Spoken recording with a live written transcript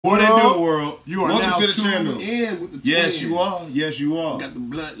What it do, world? You are welcome now to the channel. In with the yes, Twiinz. you are. Yes, you are. Got the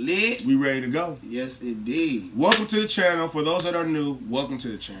blood lit. We ready to go. Yes, indeed. Welcome to the channel. For those that are new, welcome to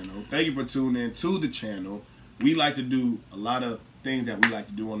the channel. Thank you for tuning in to the channel. We like to do a lot of things that we like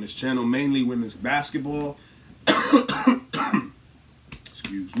to do on this channel, mainly women's basketball.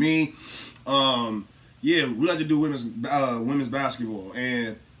 Excuse me. Yeah, we like to do women's basketball,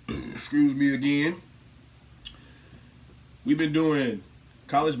 and excuse me again. We've been doing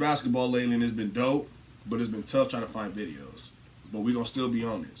college basketball lately, and it's been dope, but it's been tough trying to find videos. But we're gonna still be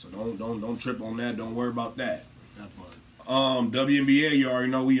on it, so don't trip on that. Don't worry about that. WNBA, you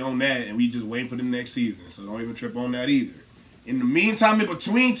already know we on that, and we just waiting for the next season, so don't even trip on that either. In the meantime, in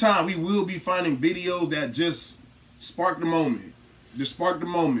between time, we will be finding videos that just spark the moment. Just spark the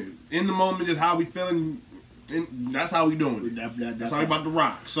moment. In the moment is how we feeling, and that's how we doing it. That's how we about to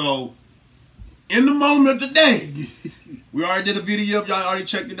rock. So, in the moment today, we already did a video. If y'all already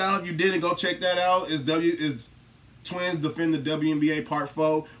checked it out, if you didn't, go check that out. It's Twiinz defend the WNBA Part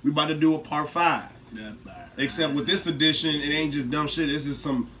 4. We about to do a Part 5. Except with this edition, it ain't just dumb shit. This is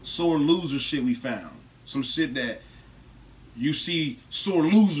some sore loser shit we found. Some shit that you see sore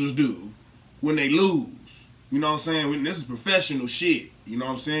losers do when they lose. You know what I'm saying? This is professional shit. You know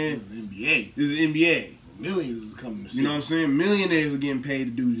what I'm saying? This is NBA. This is NBA. Millions is coming to see. You know what I'm saying? Millionaires are getting paid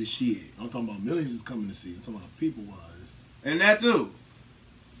to do this shit. I'm talking about millions is coming to see. I'm talking about people-wise. And that too.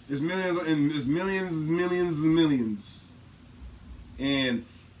 It's millions and it's millions and millions and millions. And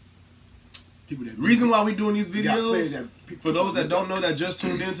people that reason why we doing these videos, for those that don't know that just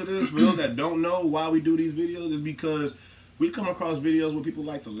tuned into this, for those that don't know why we do these videos, is because we come across videos where people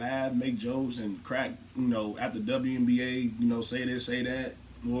like to laugh, make jokes, and crack, you know, at the WNBA, you know, say this, say that.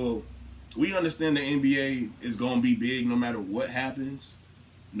 Well, we understand the NBA is going to be big no matter what happens.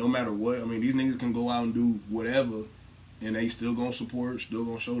 No matter what. I mean, these niggas can go out and do whatever, and they still going to support, still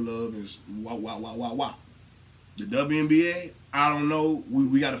going to show love, and wah. The WNBA, I don't know.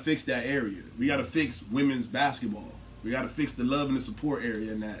 We got to fix that area. We got to fix women's basketball. We got to fix the love and the support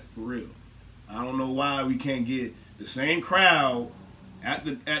area in that, for real. I don't know why we can't get the same crowd at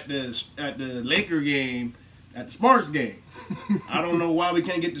the Laker game, at the Sparks game. I don't know why we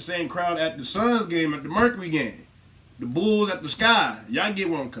can't get the same crowd at the Suns game, at the Mercury game, the Bulls at the Sky. Y'all get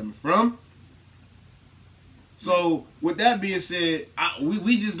where I'm coming from. So with that being said,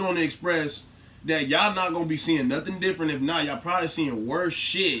 we just going to express that y'all not going to be seeing nothing different. If not, y'all probably seeing worse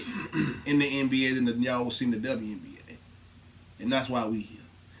shit in the NBA than y'all will see in the WNBA. And that's why we here.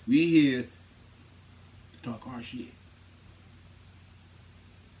 We here to talk our shit.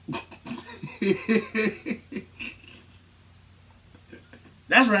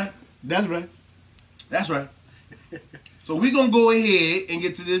 That's right. That's right. That's right. So we're going to go ahead and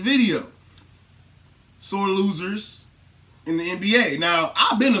get to this video. Sore losers in the NBA. Now,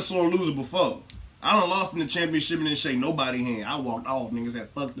 I've been a sore loser before. I done lost in the championship and didn't shake nobody's hand. I walked off, niggas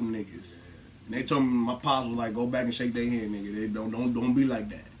that fuck them niggas. And they told me, my pops was like, go back and shake their hand, nigga. They don't be like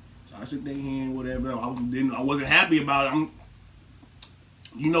that. So I shook their hand, whatever. I wasn't happy about it.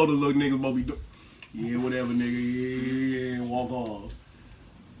 You know the little niggas both be doing. Yeah, whatever, nigga. Yeah, walk off.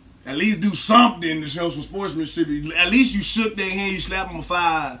 At least do something to show some sportsmanship. At least you shook their hand, you slapped them a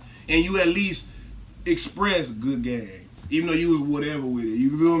 5, and you at least expressed good game. Even though you was whatever with it.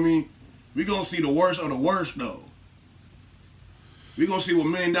 You feel me? We gonna see the worst of the worst, though. We gonna see what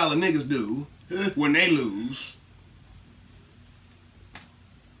 $1 million niggas do when they lose.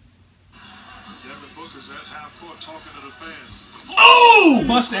 Talking to the fans. Oh!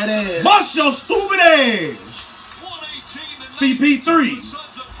 Bust that ass. Bust your stupid ass. Pt.5.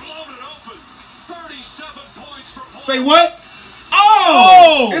 Say what?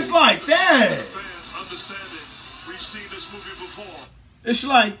 Oh! It's like that. Fans understanding. We've seen this movie before. It's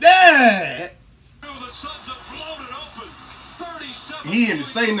like that. The Suns have blown it open. 37. He didn't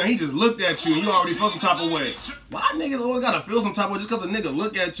say nothing. He just looked at you and you already felt some type of way. Why niggas always gotta feel some type of way just because a nigga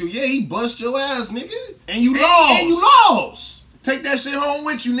look at you? Yeah, he bust your ass, nigga. And you lost. And you lost. Take that shit home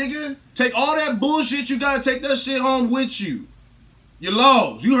with you, nigga. Take all that bullshit you gotta take that shit home with you. You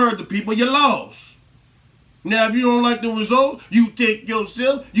lost. You heard the people. You lost. Now, if you don't like the result, you take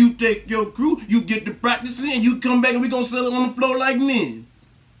yourself, you take your crew, you get to practicing, and you come back and we gonna settle on the floor like men.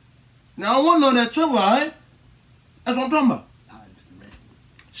 Now, I don't want none of that trouble, all right? That's what I'm talking about.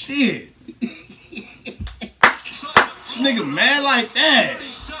 Shit. This nigga mad like that.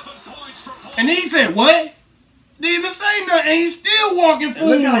 And he said, what? Didn't even say nothing. And he's still walking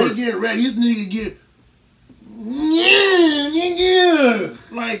forward. Look how he get ready. This nigga get... Yeah.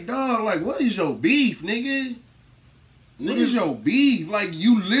 Like, dog, like, what is your beef, nigga? What is your beef? Like,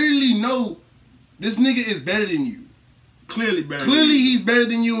 you literally know this nigga is better than you. Clearly better. Clearly, he's better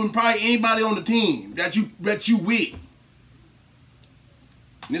than you and probably anybody on the team that you with.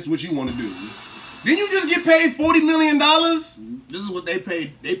 And this is what you want to do. Didn't you just get paid $40 million? This is what they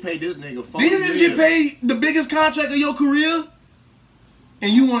paid. They paid this nigga. Didn't you just get paid the biggest contract of your career?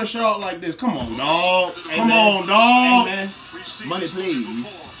 And you want to show out like this? Come on, dog. Hey, Come man. on, dog. Hey, man. Money,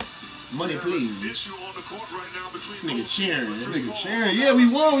 please. Money, please. Issue on the court right now between This nigga cheering. This nigga cheering. Yeah, we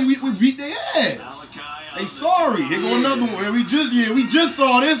won. We beat their ass. They sorry. Here go another one. We just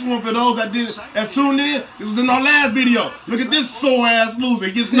saw this one for those that's tuned in. It was in our last video. Look at this sore ass loser.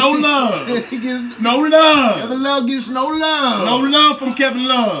 He gets no love. He gets No love. Kevin Love gets no love. No love from Kevin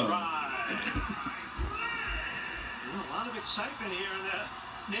Love. a lot of excitement here in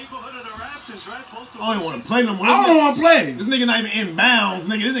the neighborhood of the Raptors, right? Both I don't even want to play no more. I don't want to play. This nigga not even in bounds,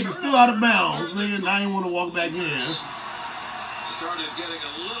 nigga. This nigga still out of bounds, nigga. Now I ain't want to walk back in. Started getting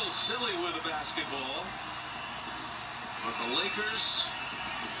a little silly with the basketball. But the Lakers,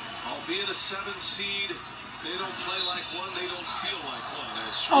 albeit a 7 seed, they don't play like one, they don't feel like one.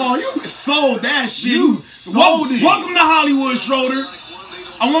 That's true. Oh, you sold that shit. You sold it. Welcome to Hollywood, Schroeder.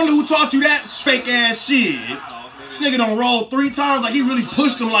 I wonder who taught you that fake ass shit. This nigga done rolled 3 times like he really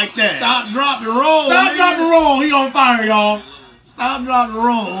pushed him like that. Stop, drop, and roll. Stop, nigga. drop, and roll. He on fire, y'all. Stop, drop, and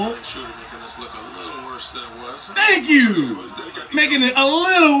roll. Shooter making this look a little worse than it was. Thank you. Making it a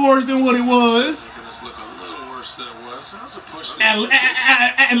little worse than what it was. Making this look a little worse than it was. That was a push.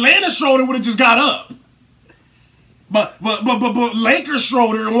 Atlanta Schroeder would have just got up. But Lakers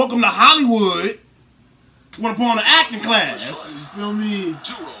Schroeder and welcome to Hollywood went upon an acting class. You feel me?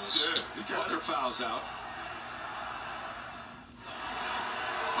 2 rolls. Butler fouls out.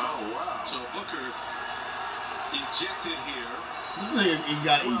 Oh, wow. So Booker ejected here. This nigga he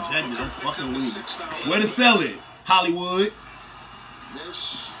got ejected. I'm fucking weak. Where to sell it? Hollywood.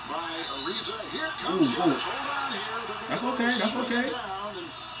 Miss by Ariza. Here Ooh, comes ooh. Giannis. Hold on here. That's okay. That's okay.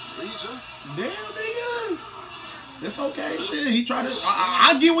 Ariza. Damn, nigga. That's okay. Shit, he tried to.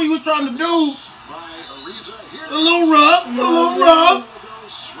 I get what he was trying to do. By Ariza. Here A little rough. A little rough.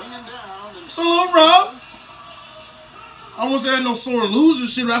 swinging down. And It's a little rough. I won't say that no sore loser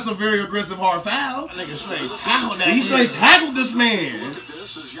shit. That's a very aggressive hard foul. That nigga straight tackled that He nigga. straight tackled this man. look at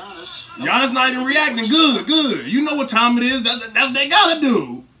this as Giannis. Giannis not even reacting. Good. You know what time it is. That's what they gotta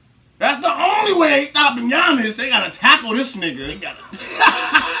do. That's the only way they stopping Giannis. They gotta tackle this nigga. They gotta.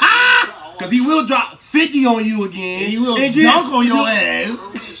 Cause he will drop 50 on you again. And he will And dunk on your ass.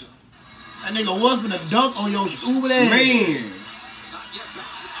 Ariza. That nigga was finna dunk on your stupid ass. Man.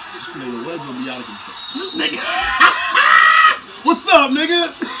 This nigga was gonna be out of control. This nigga. What's up,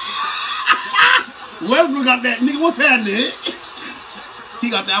 nigga? Westbrook got that. Nigga, what's happening? He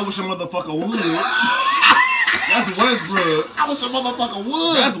got that. I wish a motherfucker would. That's Westbrook. I wish a motherfucker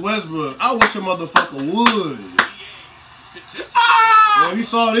would. That's Westbrook. I wish a motherfucker would. Well, we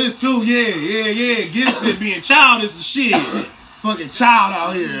saw this too. Yeah. Gibson being childish as shit. fucking child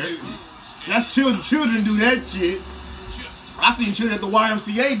out here. That's children. Children do that shit. I seen children at the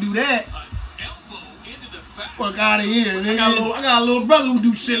YMCA do that. Fuck out of here, nigga. I got a little brother who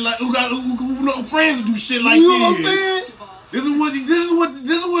do shit like who know friends who do shit like You know what I'm this. saying? This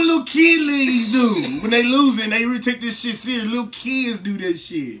is what little kid leagues do when they losing. They really take this shit serious. Little kids do that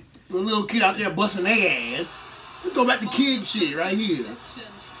shit. The little kid out there busting their ass. Let's go back to kid shit right here.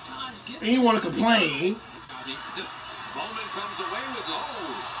 They ain't want to complain. Bowman comes away with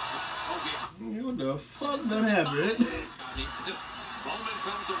it. What the fuck done happened? Bowman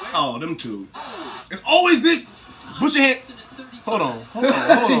comes away. Oh, them two. It's always this. Put your hand. Hold on.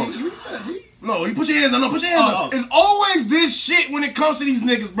 No, you put your hands up. No, put your hands up. It's always this shit when it comes to these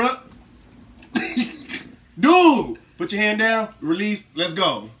niggas, bro. Dude, put your hand down. Release. Let's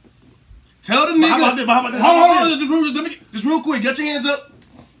go. Tell the nigga. How about this? Hold on. Just real quick. Get your hands up.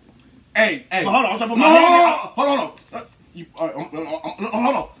 Hey. Hold on. I'm trying to put my No, hand down. hold on.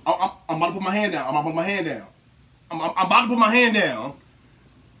 Hold on. I'm about to put my hand down. I'm about to put my hand down.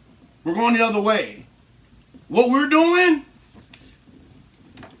 We're going the other way. What we're doing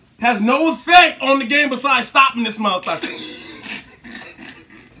has no effect on the game besides stopping this motherfucker.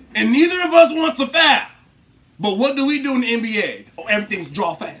 And neither of us wants a foul. But what do we do in the NBA? Oh, everything's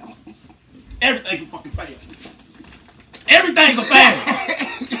draw foul. Everything's a fucking foul. Everything's a foul.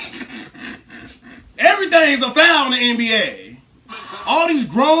 Everything's a foul in the NBA. All these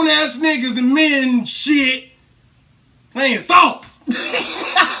grown ass niggas and men shit playing soft.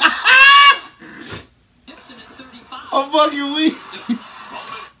 I'm fucking weak.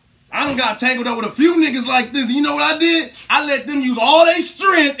 I done got tangled up with a few niggas like this. And you know what I did? I let them use all their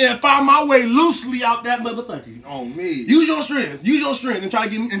strength and find my way loosely out that motherfucker. On me. Use your strength and try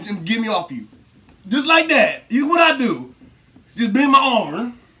to get me off you. Just like that. Here's what I do. just bend my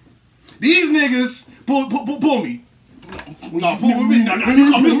arm. These niggas pull me. No, pull me. No,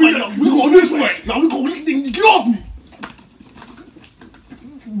 we going this way. No, we going. Get off me.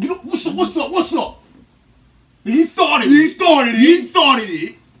 Get up. What's up? He started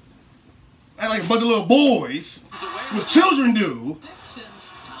it. Act like a bunch of little boys. That's what children do.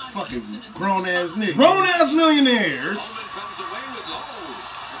 Fucking grown ass niggas. Grown ass millionaires. Comes away with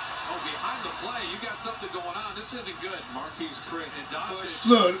behind the play, you got something going on. This isn't good. Marquise Chris.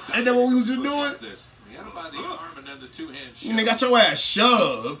 Look, ain't that what we was just doing? He had him by the arm and then the two-hand shove. You nigga got your ass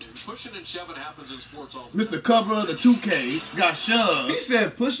shoved. Pushing and shoving happens in sports all the time. Mr. Cover of the 2K got shoved. He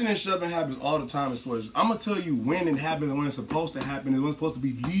said pushing and shoving happens all the time in sports. I'm gonna tell you when it happens and when it's supposed to happen and when it's supposed to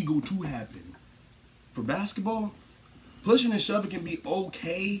be legal to happen. For basketball, pushing and shoving can be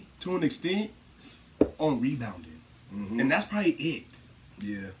okay to an extent on rebounding. And that's probably it.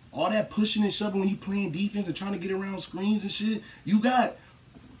 Yeah. All that pushing and shoving when you playing defense and trying to get around screens and shit, you got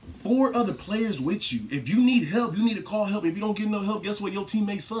 4 other players with you. If you need help, you need to call help. If you don't get no help, guess what? Your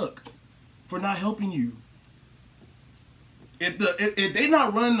teammates suck for not helping you. If they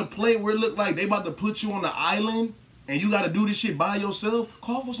not running the play where it look like they about to put you on the island and you got to do this shit by yourself,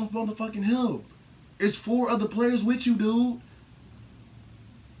 call for some motherfucking help. It's 4 other players with you, dude.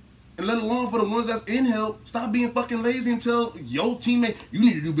 And let alone for the ones that's in help, stop being fucking lazy and tell your teammate, you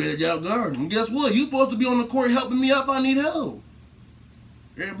need to do better job guarding. And guess what? You supposed to be on the court helping me up if I need help.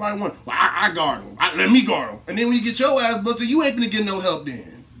 Everybody want, well, I guard him. Let me guard him. And then when you get your ass busted, you ain't gonna get no help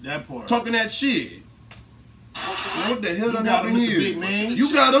then. That part. Talking that shit. What the hell done happened Mr. here? Big Man.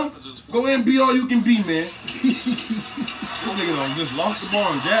 You got him. Go ahead and be all you can be, man. This nigga done just lost the ball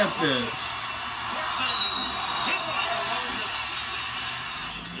on jab steps.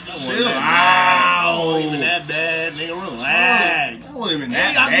 Chill out. It wasn't even that bad, nigga. Relax. It wasn't even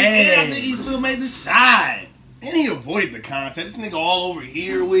that bad. I think he still made the shot. And he avoided the contact. This nigga all over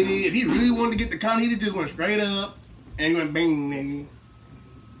here with it. If he really wanted to get the contact, he just went straight up and went bang, nigga.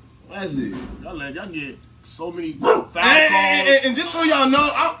 That's it. Y'all get so many foul calls. And just so y'all know,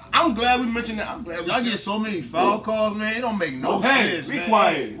 I'm glad we mentioned that. I'm glad Y'all get so many foul calls, man. It don't make no sense. Be man.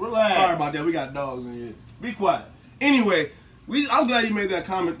 quiet. Relax. Sorry about that. We got dogs in here. Be quiet. Anyway, I'm glad you made that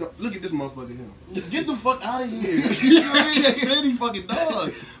comment. Look at this motherfucker here. Get the fuck out of here. You know what I mean? That's steady fucking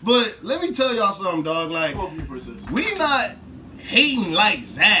dog. But let me tell y'all something, dog. Like, we not hating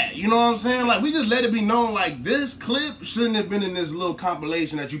like that. You know what I'm saying? Like, we just let it be known, like, this clip shouldn't have been in this little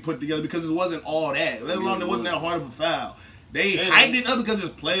compilation that you put together because it wasn't all that. Let alone it wasn't that hard of a foul. They hyped it up because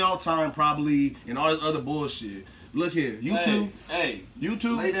it's playoff time probably and all this other bullshit. Look here. YouTube. Hey.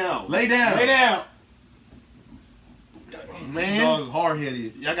 YouTube. Lay down. Lay down. Lay down. Man. Dogs is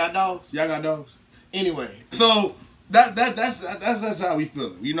hard-headed. Y'all got dogs? Y'all got dogs? Anyway. So that's how we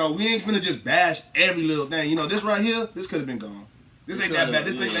feel. You know, we ain't finna just bash every little thing. You know, this right here, this could have been gone. This ain't that bad.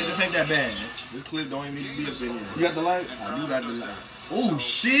 This ain't that bad. This clip don't even need to be up in here. You got the light? I do got the light. Oh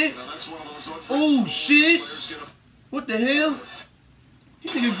shit! Oh shit! What the hell? He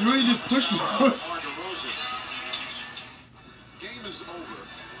niggas really just pushed him. Game is over,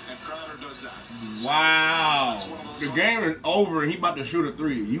 and Crowder does that. Wow. The game is over and he about to shoot a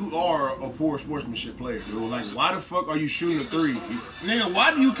 3. You are a poor sportsmanship player, dude. Like, why the fuck are you shooting a 3? Nigga,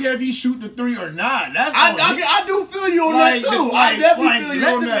 why do you care if he shoot the 3 or not? That's I do feel you on that too. I definitely feel you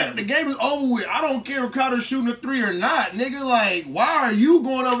on that. The game is over with. I don't care if Crowder's shooting a 3 or not, nigga. Like, why are you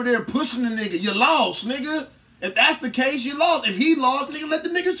going over there pushing the nigga? You lost, nigga. If that's the case, you lost. If he lost, nigga, let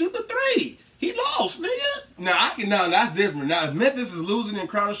the nigga shoot the 3. He lost, nigga. Now that's different. Now if Memphis is losing and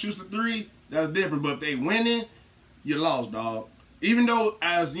Crowder shoots the 3, that's different. But if they winning, you lost, dog. Even though,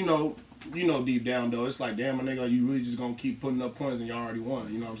 as you know deep down though, it's like, damn, my nigga, you really just gonna keep putting up points and you already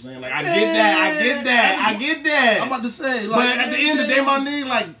won. You know what I'm saying? Like, I get that. I'm about to say, like, but at the end of the day, my nigga,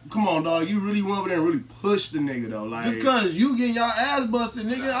 like, come on, dog, you really went over there and really pushed the nigga though. Like, just cause you getting y'all ass busted,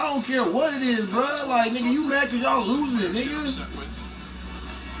 nigga, I don't care what it is, bro. Like, nigga, you mad cause y'all losing, nigga.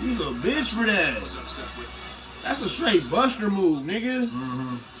 You's a bitch for that. That's a straight buster move, nigga.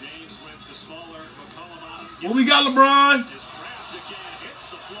 Mm-hmm. What we got, LeBron?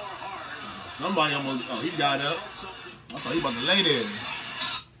 Somebody almost. Oh, he got up. I thought he about to lay there.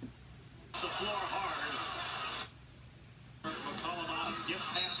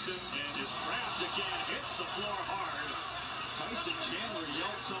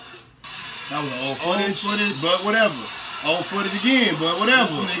 That was an old footage, but whatever. Old footage again, but whatever.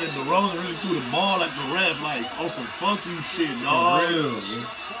 This nigga DeRozan really threw the ball at the ref like on some funk you shit, dog. For real, man.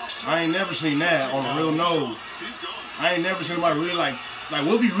 I ain't never seen that on a real nose. I ain't never seen somebody really like what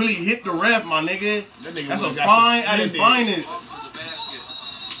if he really hit the ref, my nigga? That's a fine. I didn't find it.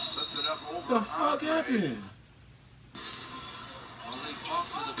 What the fuck happened?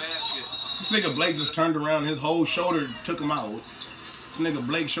 This nigga Blake just turned around and his whole shoulder took him out. This nigga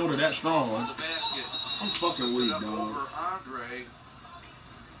Blake's shoulder that strong. I'm fucking weak, dog. Andre.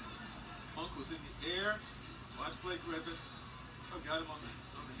 Punk was in the air. Watch Blake Griffin. Got him on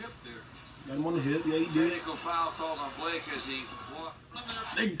the hip there. Got him on the hip, yeah, he did. Technical foul called on Blake as he walked.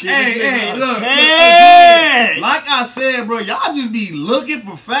 Hey, look, like I said, bro, y'all just be looking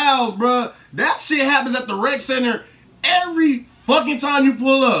for fouls, bro. That shit happens at the rec center every fucking time you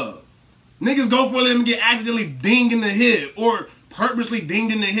pull up. Niggas go for it and get accidentally dinged in the hip or purposely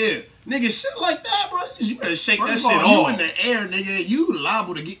dinged in the hip. Nigga, shit like that, bro. You better shake that shit off. You in the air, nigga. You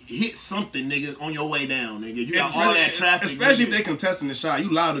liable to hit something, nigga, on your way down, nigga. You got all that traffic. Especially nigga. if they contesting the shot,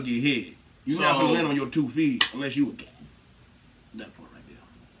 you liable to get hit. You not gonna land on your 2 feet unless you a cat. That part right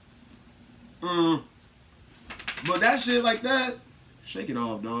there. But that shit like that, shake it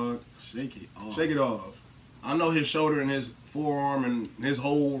off, dog. Shake it off. Shake it off. I know his shoulder and his forearm and his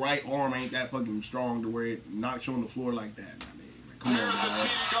whole right arm ain't that fucking strong to where it knocks you on the floor like that. Like, come on, dog.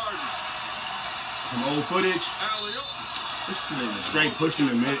 Some old footage. This nigga straight pushed him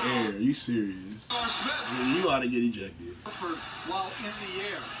in midair. Are you serious? Nigga, you ought to get ejected. While in the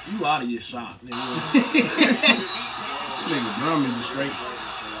air. You ought to get shot, nigga. This nigga drumming just straight.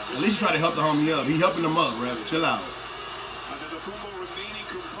 At least try to help the homie up. He helping him up, ref. Chill out.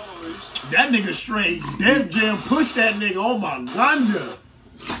 That nigga straight Def Jam pushed that nigga on my ganja.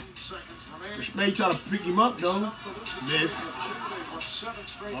 Straight try to pick him up though. Miss.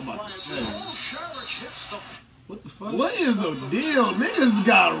 I'm about to say. What the fuck? What is the deal? Niggas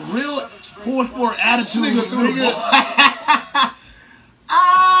got real poor sport attitude. Nigga threw the ball.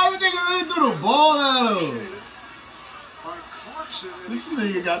 This nigga really threw the ball at him. This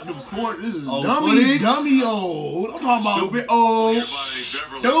nigga got the port. This is Old dummy, footage. dummy old. I'm talking about Stupid old.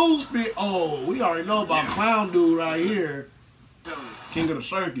 stupid old. We already know about clown dude right here. King of the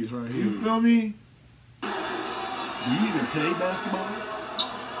circus right here. You feel me? Do you even play basketball?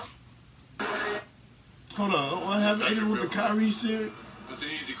 Hold on. What happened with the Kyrie shit? That's an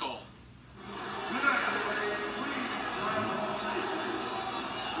easy call.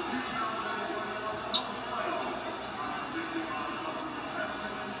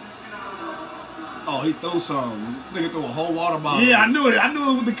 Oh, he threw some. Nigga threw a whole water bottle. Yeah, I knew it. I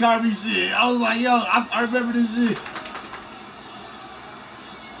knew it with the Kyrie shit. I was like, yo, I remember this shit.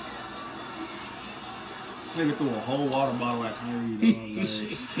 This nigga threw a whole water bottle at Kyrie, dog.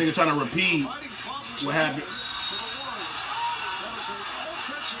 Like, nigga trying to repeat what happened.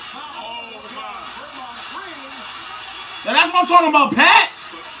 Now that's what I'm talking about, Pat.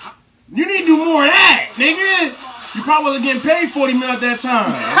 You need to do more of that, nigga. You probably wasn't getting paid $40 million at that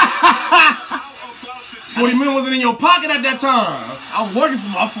time. 40 million wasn't in your pocket at that time. I was working for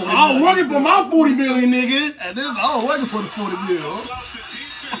my 40 million. I was working for my 40 million, nigga. And this, I was working for the 40 million.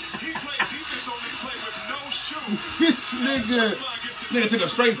 This nigga took a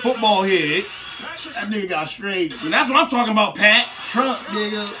straight football hit. That nigga got straight. And that's what I'm talking about, Pat. Trump,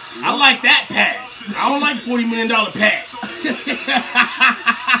 nigga. I like that Pat. I don't like $40 million Pat.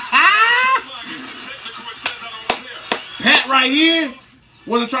 Pat right here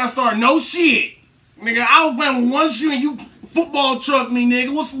wasn't trying to start no shit. Nigga, I was playing with one shoe and you football truck me,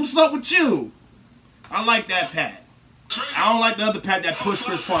 nigga. What's up with you? I like that Pat. I don't like the other Pat that pushed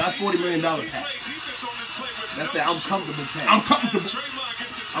Chris Paul. That's $40 million Pat. That's that I'm comfortable Pat. I'm comfortable.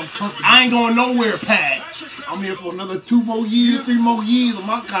 I ain't going nowhere, Pat. I'm here for another 2 more years, 3 more years of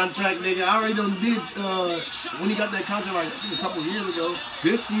my contract, nigga. I already done did, when he got that contract, like, a couple years ago.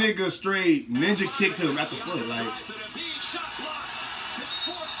 This nigga straight ninja kicked him at the foot, like.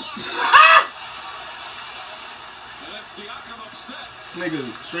 This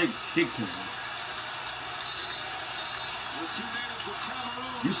nigga straight kicked him.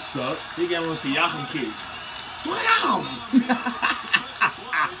 You suck. He got one Siakam kick. Swam!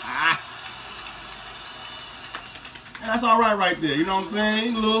 That's alright right there, you know what I'm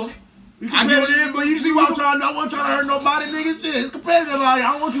saying? Little. I get it, but you see what I'm trying to do? I wasn't trying to hurt nobody, nigga. Shit, it's competitive out here.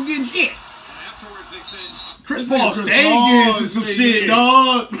 I don't want you getting shit. Chris Paul stay getting into some shit,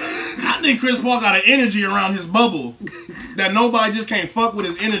 dog. I think Chris Paul got an energy around his bubble that nobody just can't fuck with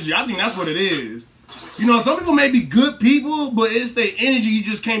his energy. I think that's what it is. You know, some people may be good people, but it's their energy you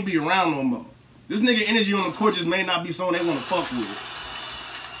just can't be around no more. This nigga energy on the court just may not be someone they want to fuck with.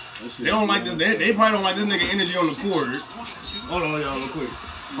 They don't like this. They probably don't like this nigga energy on the court. Hold on, y'all, real quick.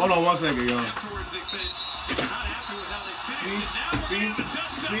 Hold on 1 second, y'all. See?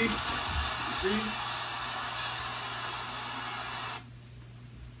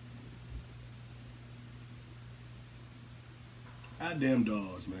 Goddamn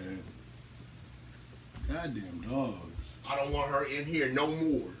dogs, man. Goddamn dogs. I don't want her in here no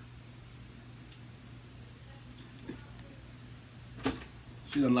more.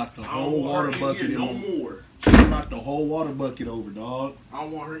 She done knocked the whole water bucket in. No more. She done knocked the whole water bucket over, dog. I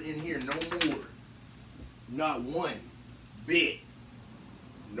don't want her in here no more. Not one bit.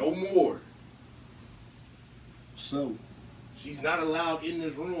 No more. So, she's not allowed in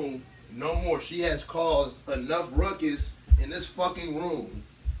this room no more. She has caused enough ruckus in this fucking room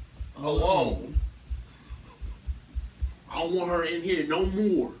alone. I don't want her in here no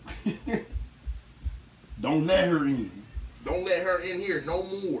more. don't let her in. Don't let her in here no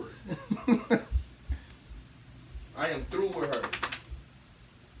more. I am through with her.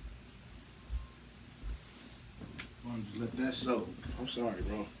 Just let that soak. I'm sorry,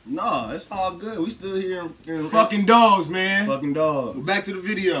 bro. Nah, it's all good. We still here. Fucking dogs, man. Fucking dogs. Back to the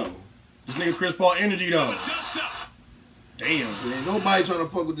video. This nigga Chris Paul energy, though. Damn. So ain't nobody trying to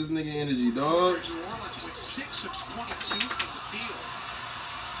fuck with this nigga energy, dog. New Orleans went 6 of 22 from the field.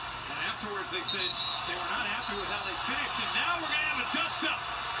 And afterwards they said they were not happy with how they finished, and now we're going to have a dust-up.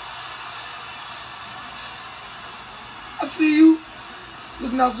 I see you.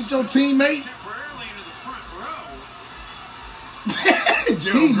 Looking out for your teammate. Temporarily into the front row.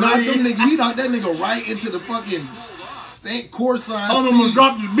 He knocked them nigga. He knocked that nigga right into the fucking stank courtside. Almost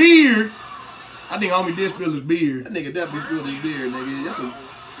dropped his beard. I think homie did spill his beard. That nigga definitely spilled his beard, nigga. That's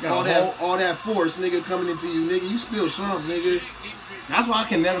Got all that force, nigga, coming into you, nigga. You spilled something, nigga. That's why I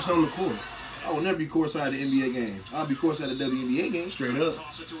can never sit on the court. I will never be courtside at the NBA game. I'll be courtside at the WNBA game. Straight up.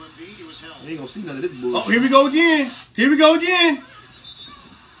 Toss it to Embiid, he was held. You ain't gonna see none of this bullshit. Oh, here we go again. Here we go again.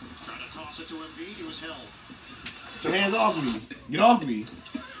 Trying to toss it to Embiid, he was held. Get your hands off me. Get off me.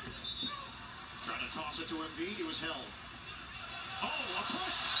 Trying to toss it to Embiid, he was held. Oh, a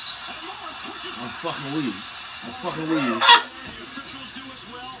push. And Morris pushes I'm back. fucking weak. I'm fucking weak. The officials do as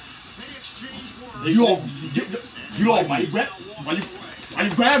well. They exchange words. Why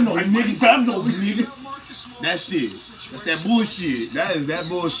you grabbing on me, nigga? Grabbing on me, nigga. That shit. That's that bullshit. That is that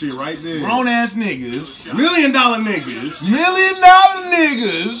bullshit right there. Grown ass niggas. $1 million niggas. $1 million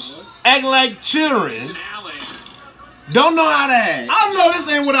niggas acting like children. Don't know how to act. I know this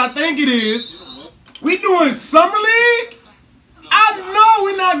ain't what I think it is. We doing Summer League? I know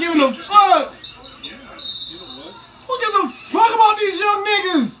we not giving a fuck. Who gives a fuck about these young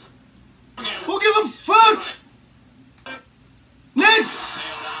niggas? Who gives a fuck? Next.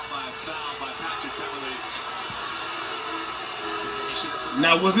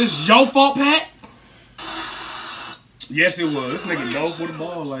 Now, was this your fault, Pat? Yes, it was. This nigga dove for the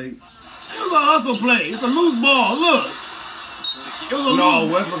ball. Like, It was a hustle play. It's a loose ball. Look. It was a no,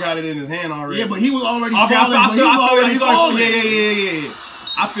 loose. Westbrook had it in his hand already. Yeah, but he was already Okay, falling. I But he was already falling. Yeah.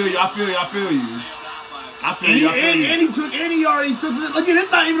 I feel you. And he already took. Look at it's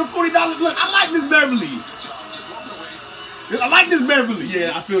not even a $40. Look, I like this Beverly. I like this Beverly.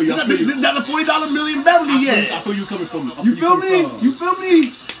 Yeah, I feel you. This got a $40 million Beverly yet. I feel you coming from. You feel me? You feel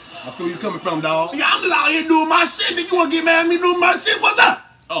me? I feel you coming from, dog. Yeah, I'm just out here doing my shit. Think you want to get mad at me doing my shit? What's up?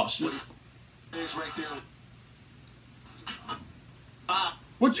 Oh shit. Right there.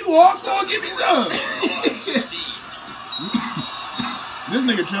 What you all gonna give me some? This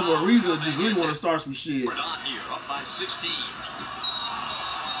nigga Trevor Ariza just really want to start some shit. We're not here, up by 16.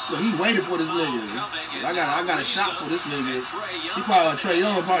 Look, he waited for this nigga. I got a shot for this nigga. He probably Trey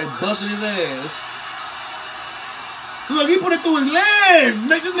Young probably busting his ass. Look, he put it through his legs.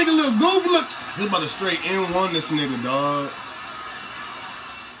 Make this nigga look goofy. Look. He's about to straight N1 this nigga, dog.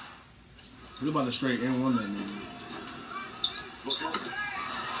 He's about to straight N1 that nigga.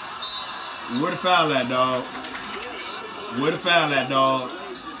 Where the foul at, dog? Where the foul at, dog?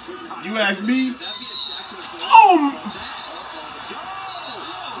 You ask me?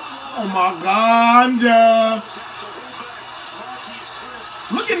 Oh my God, yeah.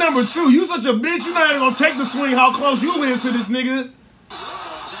 Look at number 2. You such a bitch. You're not even gonna take the swing how close you is to this nigga.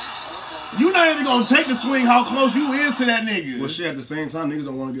 You not even gonna take the swing how close you is to that nigga. Well, shit, at the same time, niggas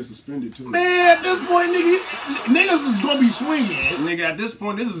don't want to get suspended, too. Man, at this point, niggas is gonna be swinging. Nigga, at this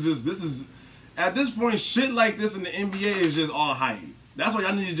point, at this point, shit like this in the NBA is just all hype. That's why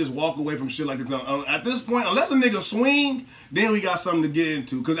y'all need to just walk away from shit like this. At this point, unless a nigga swing, then we got something to get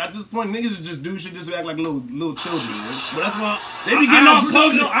into. Because at this point, niggas just do shit just to act like little children. Man. But that's why they be getting all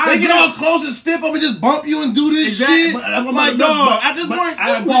close. They get all close and stiff up and just bump you and do this shit. But I'm like, dog, at this point,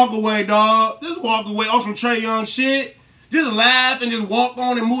 just walk away, dog. Just walk away on some Trae Young shit. Just laugh and just walk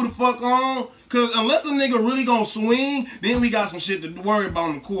on and move the fuck on. Because unless a nigga really gonna swing, then we got some shit to worry about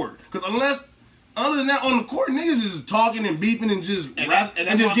on the court. Because other than that, on the court, niggas is talking and beeping and just getting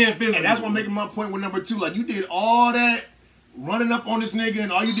physical. And that's why I'm making my point with number 2. Like, you did all that running up on this nigga,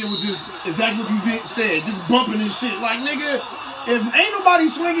 and all you did was just exactly what you said, just bumping this shit. Like, nigga, If ain't nobody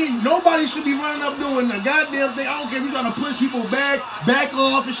swinging, nobody should be running up doing the goddamn thing. I don't care if you trying to push people back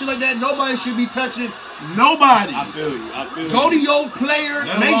off and shit like that. Nobody should be touching nobody. I feel you. Go to your player.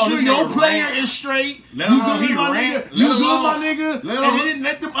 Make sure your player is straight. Let him know he my ran. nigga. You good, my nigga. And then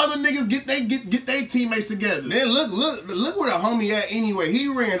let them other niggas get their teammates together. Then look where the homie at anyway. He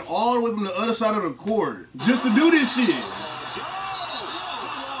ran all the way from the other side of the court just to do this shit.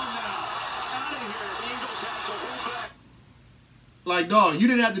 Like, dog, you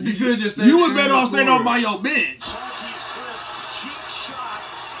didn't have to do. You could have just. You was better off staying off by your bench.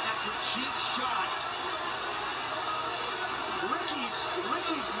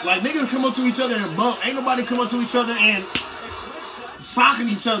 Like, niggas come up to each other and bump. Ain't nobody come up to each other and socking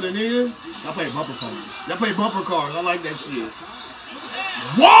each other, nigga. Y'all play bumper cars. Y'all play bumper cars. I like that shit.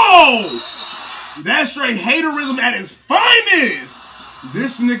 Whoa! That's straight haterism at its finest.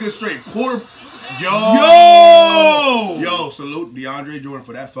 This nigga straight quarter. Yo! Salute DeAndre Jordan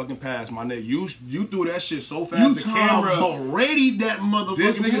for that fucking pass, my nigga. You threw that shit so fast. You the camera already that motherfucker.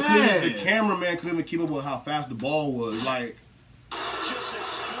 This nigga couldn't. The cameraman couldn't even keep up with how fast the ball was. Like,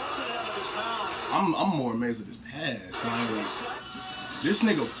 I'm more amazed at this pass. Like, this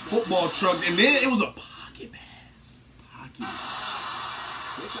nigga football truck, and then it was a pocket pass.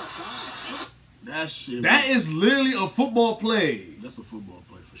 That shit. That is literally a football play. That's a football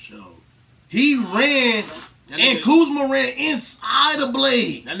play for sure. He ran, and Kuzma ran inside the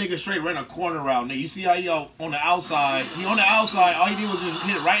blade. That nigga straight ran a corner route, nigga. You see how he on the outside? He on the outside. All he did was just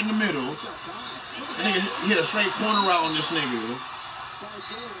hit it right in the middle. That nigga hit a straight corner route on this nigga.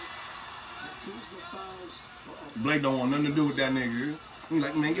 Blake don't want nothing to do with that nigga. He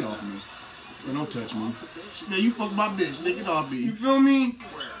like, man, get off me. Man, don't touch me. Man, you fuck my bitch, nigga. Get off me. You feel me?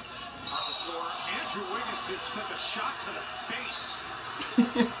 Andrew Wiggins just took a shot to the face.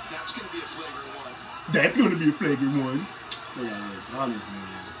 That's going to be a flagrant one. That's gonna be a flagrant one. This nigga out here throwing this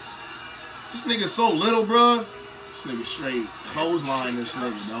nigga. This nigga's so little, bruh. This nigga straight clothesline this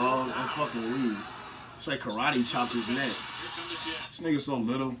nigga, dog. I'm fucking weak. Straight karate chop his neck. This nigga's so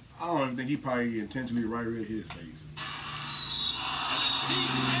little. I don't even think he probably intentionally right here hit his face.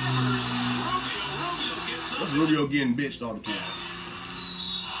 That's Rubio getting bitched all the time.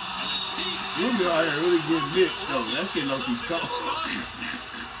 Rubio out here really getting bitched though. That shit low-key cold.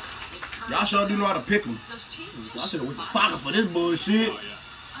 Y'all sure do know how to pick them. I should have went to soccer for this bullshit.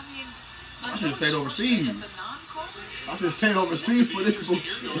 I should have stayed overseas. I should have stayed overseas for this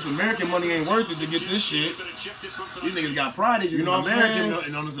bullshit. This American money ain't worth it to get this shit. These niggas got pride. You know what I'm saying?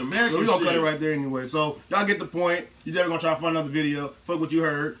 And on this American So we gonna cut it shit. right there anyway. So y'all get the point. You definitely gonna try to find another video. Fuck what you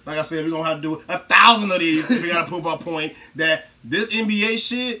heard. Like I said, we gonna have to do 1,000 of these if we gotta prove our point that this NBA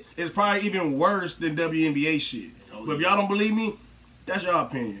shit is probably even worse than WNBA shit. But if y'all don't believe me, that's your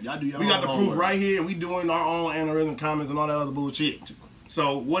opinion. Y'all do your we got own the proof homework. right here, and we doing our own analytical comments and all that other bullshit.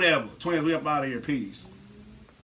 So whatever. Twins, we up out of here. Peace.